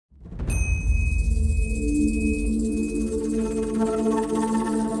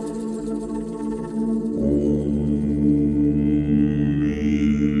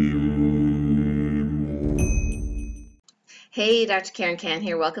Dr. Karen Can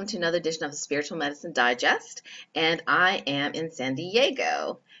here. Welcome to another edition of the Spiritual Medicine Digest, and I am in San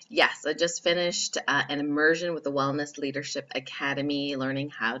Diego. Yes, I just finished an immersion with the Wellness Leadership Academy, learning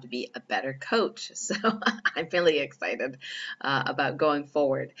how to be a better coach. So I'm really excited about going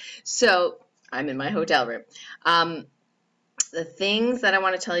forward. So I'm in my hotel room. The things that I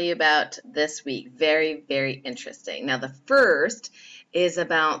want to tell you about this week, very, very interesting. Now, the first is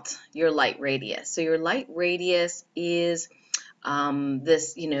about your light radius. So your light radius is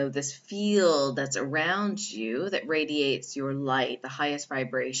this field that's around you that radiates your light, the highest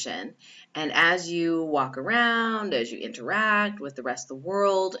vibration. And as you walk around, as you interact with the rest of the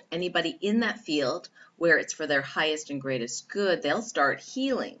world, anybody in that field where it's for their highest and greatest good, they'll start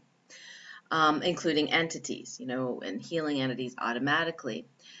healing, including entities, and healing entities automatically.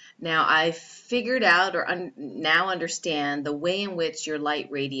 Now, I've figured out or now understand the way in which your light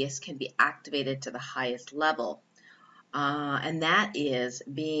radius can be activated to the highest level. And that is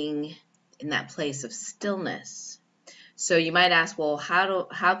being in that place of stillness. So you might ask, well,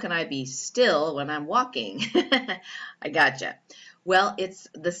 how can I be still when I'm walking? I gotcha. Well, it's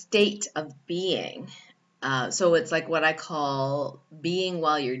the state of being. So it's like what I call being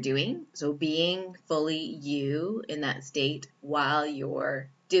while you're doing. So being fully you in that state while you're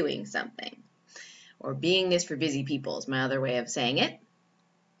doing something. Or beingness for busy people is my other way of saying it.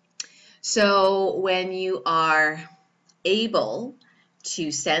 So when you are able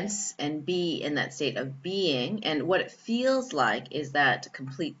to sense and be in that state of being, and what it feels like is that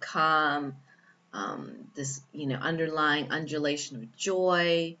complete calm, this underlying undulation of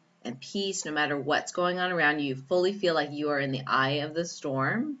joy and peace, no matter what's going on around you. You fully feel like you are in the eye of the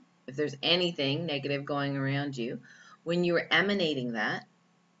storm. If there's anything negative going around you, when you are emanating that,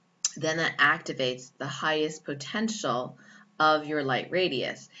 then that activates the highest potential of your light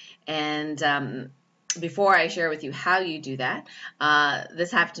radius. And before I share with you how you do that,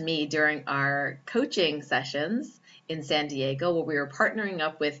 this happened to me during our coaching sessions in San Diego, where we were partnering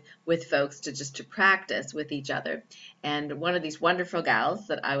up with folks to practice with each other. And one of these wonderful gals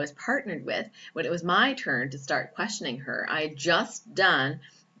that I was partnered with, when it was my turn to start questioning her, I had just done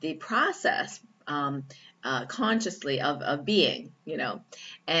the process consciously of being,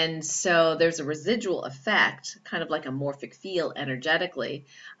 and so there's a residual effect, kind of like a morphic field energetically,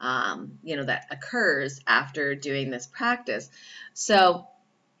 that occurs after doing this practice. So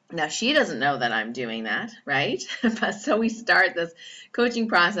now she doesn't know that I'm doing that, right? But so we start this coaching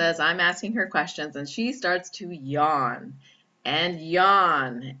process. I'm asking her questions, and she starts to yawn and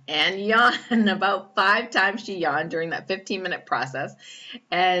yawn and yawn. About 5 times she yawned during that 15-minute process.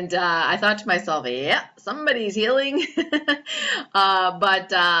 And I thought to myself, yeah, somebody's healing.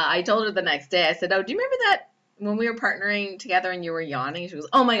 But I told her the next day, I said, oh, do you remember that when we were partnering together and you were yawning? She goes,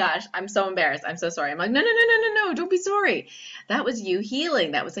 oh my gosh, I'm so embarrassed. I'm so sorry. I'm like, no, don't be sorry. That was you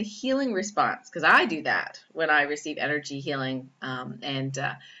healing. That was a healing response, because I do that when I receive energy healing.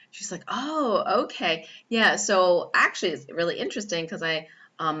 She's like, oh, okay. Yeah, so actually it's really interesting, because I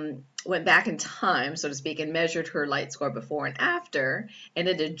went back in time, so to speak, and measured her light score before and after, and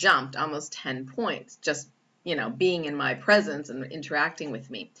it had jumped almost 10 points, just, being in my presence and interacting with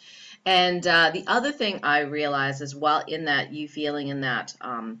me. And the other thing I realized as well, in that you feeling in that,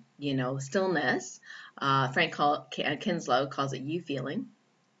 stillness, Frank Kinslow calls it you feeling,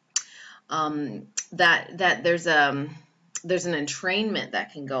 that there's an entrainment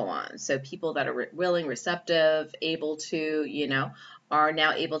that can go on. So people that are willing, receptive, able to, are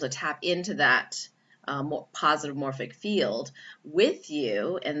now able to tap into that more positive morphic field with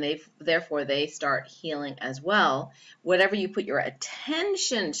you, and therefore they start healing as well. Whatever you put your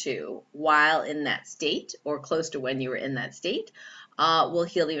attention to while in that state, or close to when you were in that state, will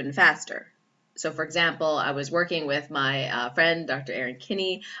heal even faster. So, for example, I was working with my friend, Dr. Erin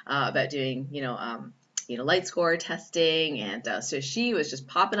Kinney, about doing, light score testing, and so she was just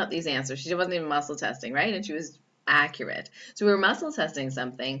popping up these answers. She wasn't even muscle testing, right? And she was accurate. So we were muscle testing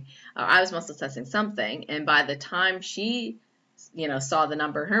something, or I was muscle testing something, and by the time she, saw the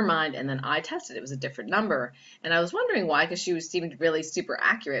number in her mind, and then I tested, it was a different number. And I was wondering why, because she seemed really super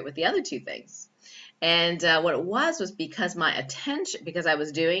accurate with the other two things. And what it was because my attention, because I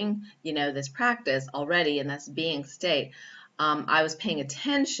was doing, this practice already in this being state, I was paying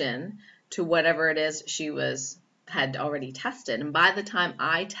attention to whatever it is she had already tested. And by the time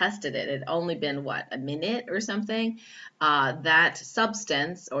I tested it, it had only been, a minute or something, that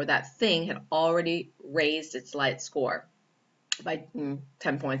substance or that thing had already raised its light score by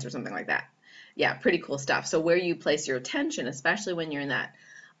 10 points or something like that. Yeah, pretty cool stuff. So where you place your attention, especially when you're in that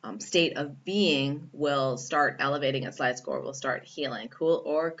state of being, will start elevating its light score, will start healing. Cool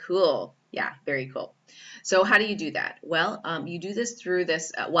or cool? Yeah, very cool. So how do you do that? Well, you do this through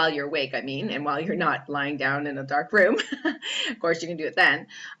this while you're awake, I mean, and while you're not lying down in a dark room. Of course, you can do it then.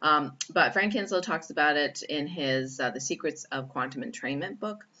 But Frank Kinslow talks about it in his The Secrets of Quantum Entrainment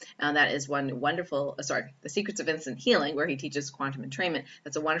book. That is one wonderful, The Secrets of Instant Healing, where he teaches quantum entrainment.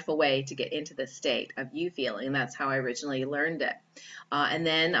 That's a wonderful way to get into this state of you feeling. And that's how I originally learned it. And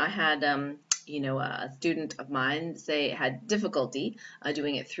then I had a student of mine had difficulty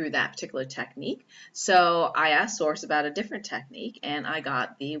doing it through that particular technique. So I asked Source about a different technique, and I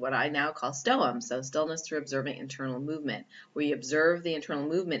got what I now call STOIM, so stillness through observing internal movement, where you observe the internal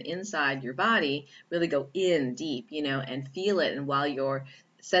movement inside your body, really go in deep, and feel it. And while you're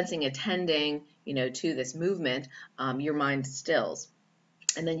sensing, attending, to this movement, your mind stills.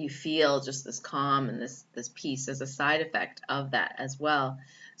 And then you feel just this calm and this peace as a side effect of that as well.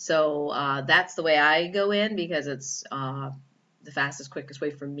 So that's the way I go in, because it's the fastest, quickest way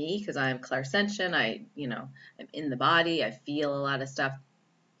for me, because I'm clairsentient. I'm in the body. I feel a lot of stuff.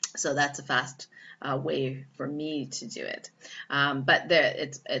 So that's a fast way for me to do it. But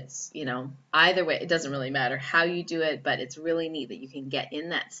it's either way, it doesn't really matter how you do it, but it's really neat that you can get in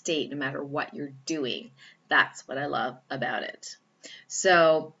that state no matter what you're doing. That's what I love about it.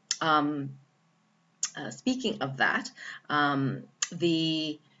 So speaking of that,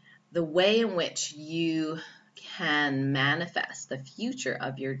 the way in which you can manifest the future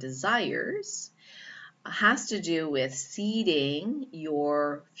of your desires has to do with seeding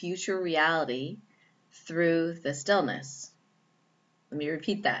your future reality through the stillness. Let me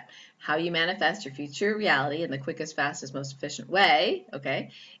repeat that. How you manifest your future reality in the quickest, fastest, most efficient way,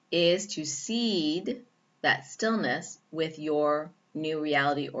 okay, is to seed that stillness with your new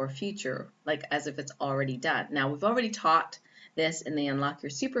reality or future, like as if it's already done. Now, we've already taught this in the Unlock Your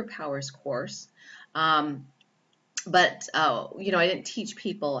Superpowers course, but I didn't teach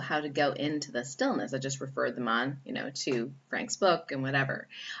people how to go into the stillness. I just referred them on, to Frank's book and whatever.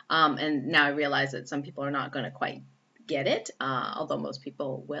 And now I realize that some people are not going to quite get it, although most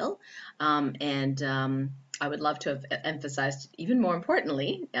people will. I would love to have emphasized even more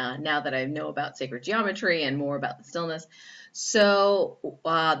importantly, now that I know about sacred geometry and more about the stillness. So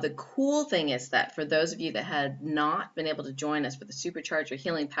the cool thing is that for those of you that had not been able to join us for the Supercharge Your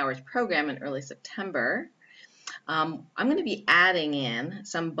Healing Powers program in early September, I'm going to be adding in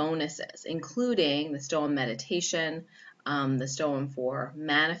some bonuses, including the STOIM meditation, the STOIM for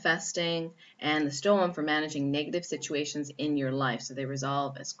manifesting, and the STOIM for managing negative situations in your life so they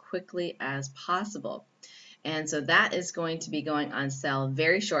resolve as quickly as possible. And so that is going to be going on sale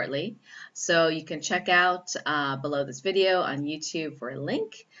very shortly. So you can check out below this video on YouTube for a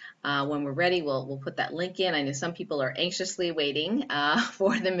link. When we're ready, we'll put that link in. I know some people are anxiously waiting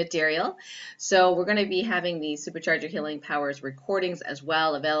for the material. So we're going to be having the Supercharge Your Healing Powers recordings as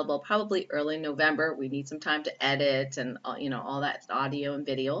well, available probably early November. We need some time to edit and all that audio and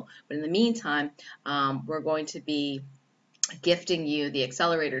video. But in the meantime, we're going to be gifting you the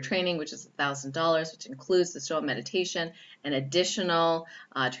accelerator training, which is $1,000, which includes the STOIM meditation and additional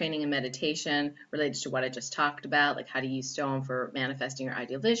training and meditation related to what I just talked about, like how to use STOIM for manifesting your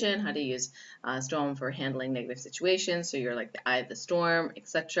ideal vision, how to use STOIM for handling negative situations, so you're like the eye of the storm,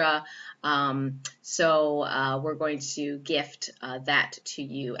 etc. So we're going to gift that to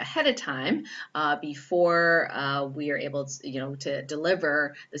you ahead of time before we are able to, to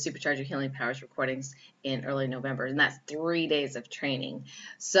deliver the Supercharge Your Healing Powers recordings in early November, and that's 3 days of training.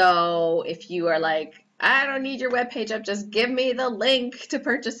 So if you are like, I don't need your webpage up, just give me the link to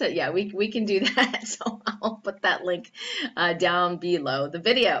purchase it. Yeah, we can do that. So I'll put that link down below the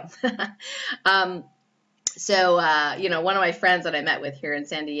video. So one of my friends that I met with here in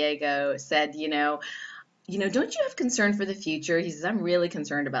San Diego said, don't you have concern for the future? He says, I'm really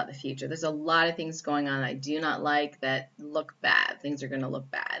concerned about the future. There's a lot of things going on I do not like that look bad. Things are going to look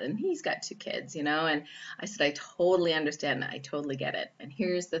bad. And he's got 2 kids, and I said, I totally understand that. I totally get it. And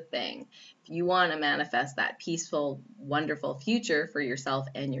here's the thing. If you want to manifest that peaceful, wonderful future for yourself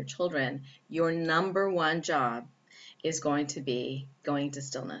and your children, your #1 job is going to be going to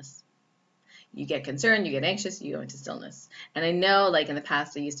stillness. You get concerned, you get anxious, you go into stillness. And I know, like in the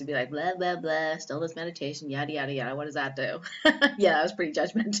past, I used to be like, blah, blah, blah, stillness meditation, yada, yada, yada. What does that do? Yeah, I was pretty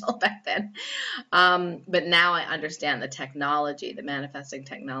judgmental back then. But now I understand the technology, the manifesting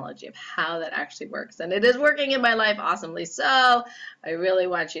technology of how that actually works. And it is working in my life awesomely. So I really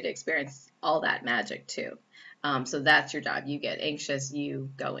want you to experience all that magic too. So that's your job. You get anxious,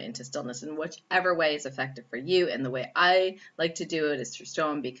 you go into stillness in whichever way is effective for you. And the way I like to do it is through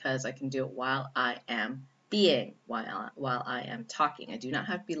STOIM, because I can do it while I am being, while I am talking. I do not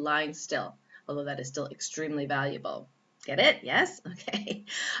have to be lying still, although that is still extremely valuable. Get it? Yes? Okay.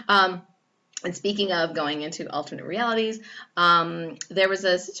 And speaking of going into alternate realities, there was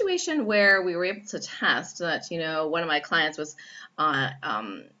a situation where we were able to test that, one of my clients was had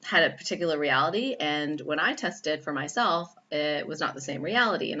a particular reality, and when I tested for myself, it was not the same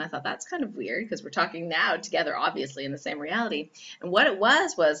reality. And I thought that's kind of weird because we're talking now together, obviously, in the same reality. And what it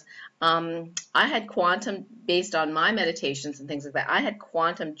was I had quantum, based on my meditations and things like that, I had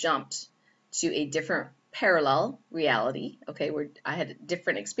quantum jumped to a different parallel reality, okay, where I had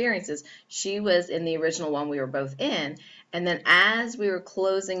different experiences. She was in the original one we were both in, and then as we were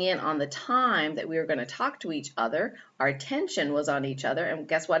closing in on the time that we were going to talk to each other, our attention was on each other, and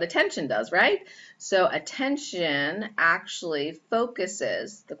guess what attention does, right? So attention actually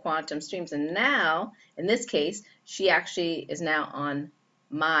focuses the quantum streams, and now, in this case, she actually is now on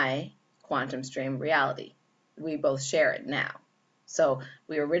my quantum stream reality. We both share it now. So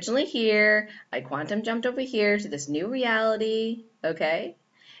we were originally here, I quantum jumped over here to this new reality, okay?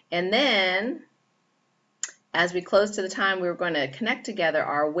 And then, as we close to the time we were going to connect together,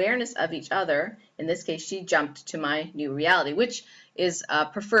 our awareness of each other, in this case, she jumped to my new reality, which is a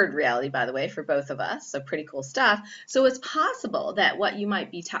preferred reality, by the way, for both of us, so pretty cool stuff. So it's possible that what you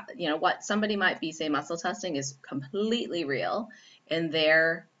might be, what somebody might be, say, muscle testing is completely real in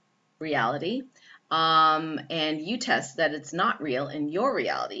their reality. And you test that it's not real in your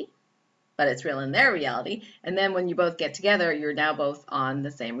reality, but it's real in their reality. And then when you both get together, you're now both on the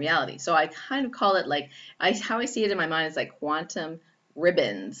same reality. So I kind of call it like, how I see it in my mind is like quantum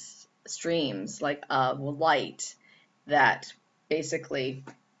ribbons, streams, like of light that basically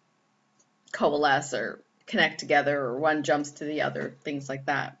coalesce or connect together, or one jumps to the other, things like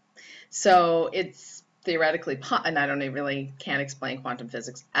that. So it's theoretically, and I don't really can't explain quantum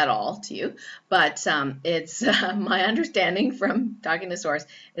physics at all to you, but it's my understanding from talking to Source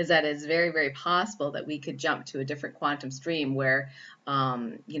is that it's very, very possible that we could jump to a different quantum stream where,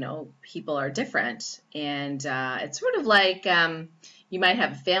 people are different, and it's sort of like you might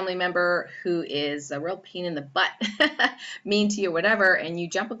have a family member who is a real pain in the butt, mean to you, or whatever, and you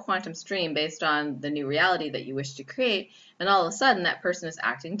jump a quantum stream based on the new reality that you wish to create, and all of a sudden that person is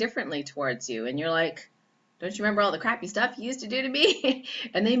acting differently towards you, and you're like, don't you remember all the crappy stuff you used to do to me?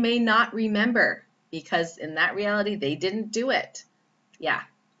 And they may not remember because in that reality, they didn't do it. Yeah,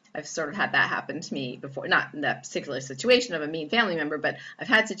 I've sort of had that happen to me before, not in that particular situation of a mean family member, but I've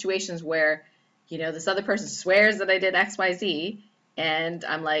had situations where, this other person swears that I did X, Y, Z, and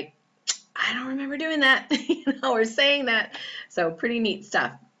I'm like, I don't remember doing that, or saying that. So pretty neat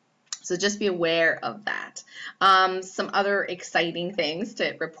stuff. So just be aware of that. Some other exciting things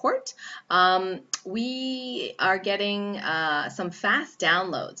to report. We are getting some fast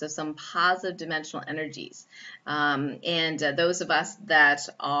downloads of some positive dimensional energies. And those of us that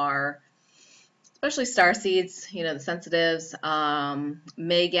are, especially starseeds, the sensitives,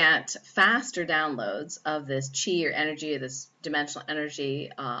 may get faster downloads of this chi or energy, this dimensional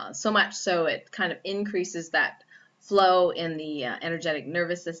energy, so much so it kind of increases that flow in the energetic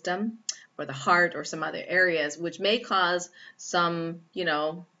nervous system or the heart or some other areas, which may cause some,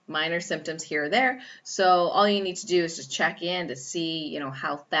 minor symptoms here or there. So all you need to do is just check in to see,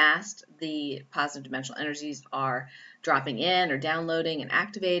 how fast the positive dimensional energies are dropping in or downloading and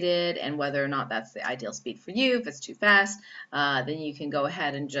activated, and whether or not that's the ideal speed for you. If it's too fast, then you can go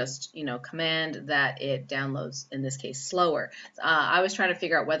ahead and just, command that it downloads, in this case, slower. I was trying to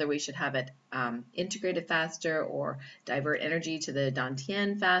figure out whether we should have it integrated faster or divert energy to the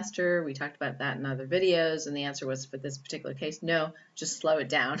Dantian faster. We talked about that in other videos, and the answer was, for this particular case, no, just slow it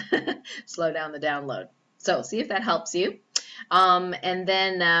down. Slow down the download. So see if that helps you. And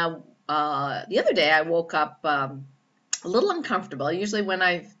then the other day I woke up a little uncomfortable. Usually when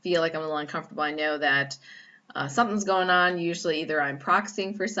I feel like I'm a little uncomfortable, I know that something's going on. Usually either I'm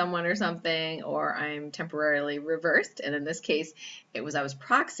proxying for someone or something, or I'm temporarily reversed. And in this case, I was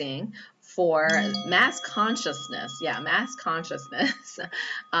proxying for mass consciousness. Yeah, mass consciousness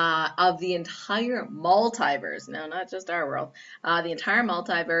of the entire multiverse. No, not just our world. The entire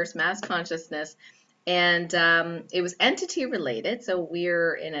multiverse, mass consciousness. And it was entity related, so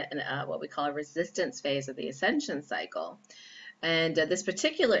we're in a what we call a resistance phase of the ascension cycle. And this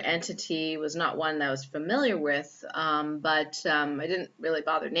particular entity was not one that I was familiar with, but I didn't really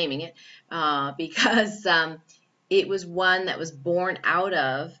bother naming it because it was one that was born out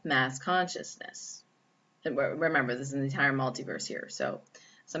of mass consciousness. And remember, this is the entire multiverse here, so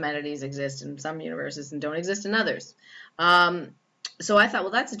some entities exist in some universes and don't exist in others. So I thought,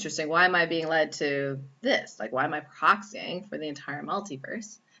 well, that's interesting. Why am I being led to this? Like, why am I proxying for the entire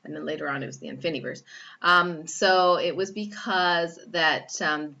multiverse? And then later on, it was the Infiniverse. So it was because that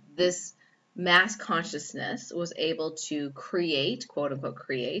this mass consciousness was able to create, quote unquote,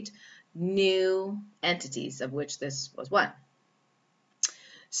 create new entities, of which this was one.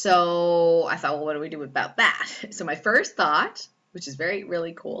 So I thought, well, what do we do about that? So my first thought, which is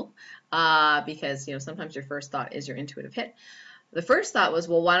really cool, because sometimes your first thought is your intuitive hit. The first thought was,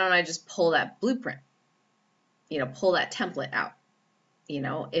 well, why don't I just pull that blueprint, pull that template out,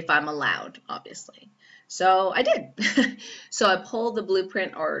 if I'm allowed, obviously. So I did. So I pulled the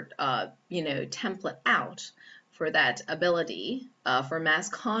blueprint or, template out for that ability for mass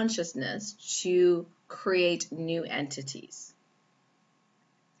consciousness to create new entities.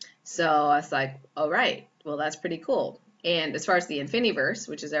 So I was like, all right, well, that's pretty cool. And as far as the Infiniverse,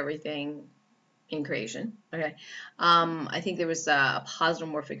 which is everything in creation, okay, I think there was a positive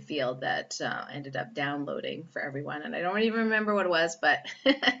morphic field that ended up downloading for everyone, and I don't even remember what it was, but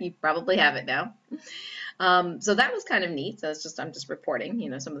you probably have it now. So that was kind of neat. So I'm just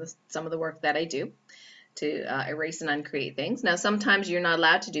reporting, some of the work that I do to erase and uncreate things. Now, sometimes you're not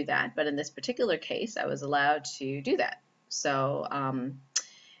allowed to do that, but in this particular case, I was allowed to do that. So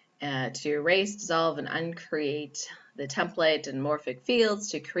to erase, dissolve, and uncreate the template and morphic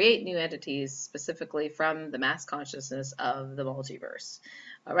fields to create new entities specifically from the mass consciousness of the multiverse.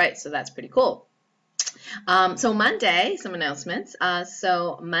 All right, so that's pretty cool. So Monday, some announcements.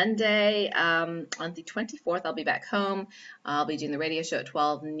 So Monday, on the 24th, I'll be back home. I'll be doing the radio show at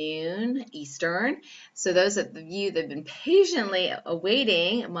 12 noon Eastern. So those of you that have been patiently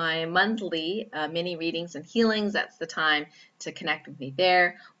awaiting my monthly mini readings and healings, that's the time to connect with me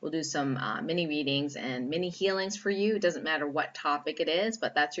there. We'll do some mini readings and mini healings for you. It doesn't matter what topic it is,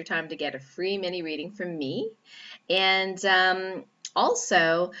 but that's your time to get a free mini reading from me. And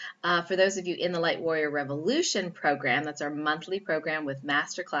also, for those of you in the Light Warrior Revolution program, that's our monthly program with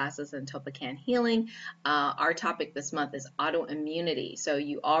master classes and Topacan healing. Our topic this month is autoimmunity. So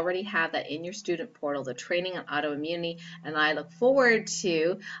you already have that in your student portal, the training on autoimmunity, and I look forward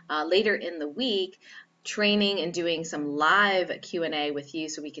to later in the week training and doing some live Q&A with you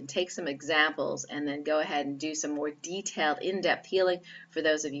so we can take some examples and then go ahead and do some more detailed in-depth healing for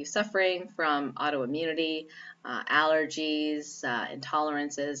those of you suffering from autoimmunity, allergies,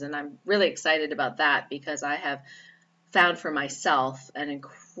 intolerances, and I'm really excited about that because I have found for myself an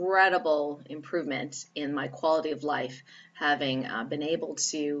incredible improvement in my quality of life having been able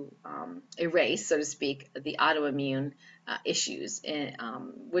to erase, so to speak, the autoimmune issues,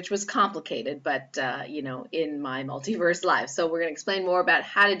 which was complicated, but in my multiverse life. So we're going to explain more about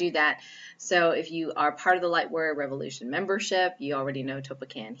how to do that. So if you are part of the Light Warrior Revolution membership, you already know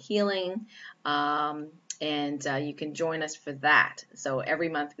Topacan healing. And you can join us for that. So every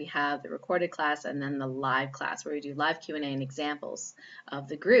month we have the recorded class and then the live class where we do live Q&A and examples of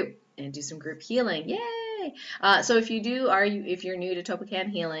the group and do some group healing. Yay! So if you're new to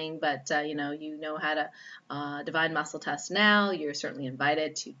Topacan healing, but you know how to divine muscle test now, you're certainly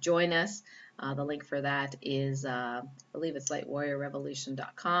invited to join us. The link for that is, I believe it's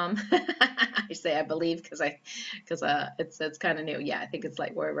lightwarriorrevolution.com. I say I believe because it's kind of new. Yeah, I think it's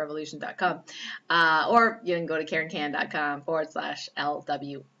lightwarriorrevolution.com. Or you can go to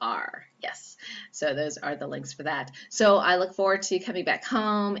karencan.com/LWR. Yes. So those are the links for that. So I look forward to coming back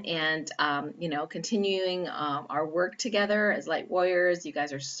home and, continuing our work together as Light Warriors. You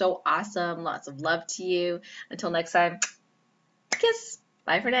guys are so awesome. Lots of love to you. Until next time, kiss.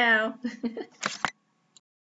 Bye for now.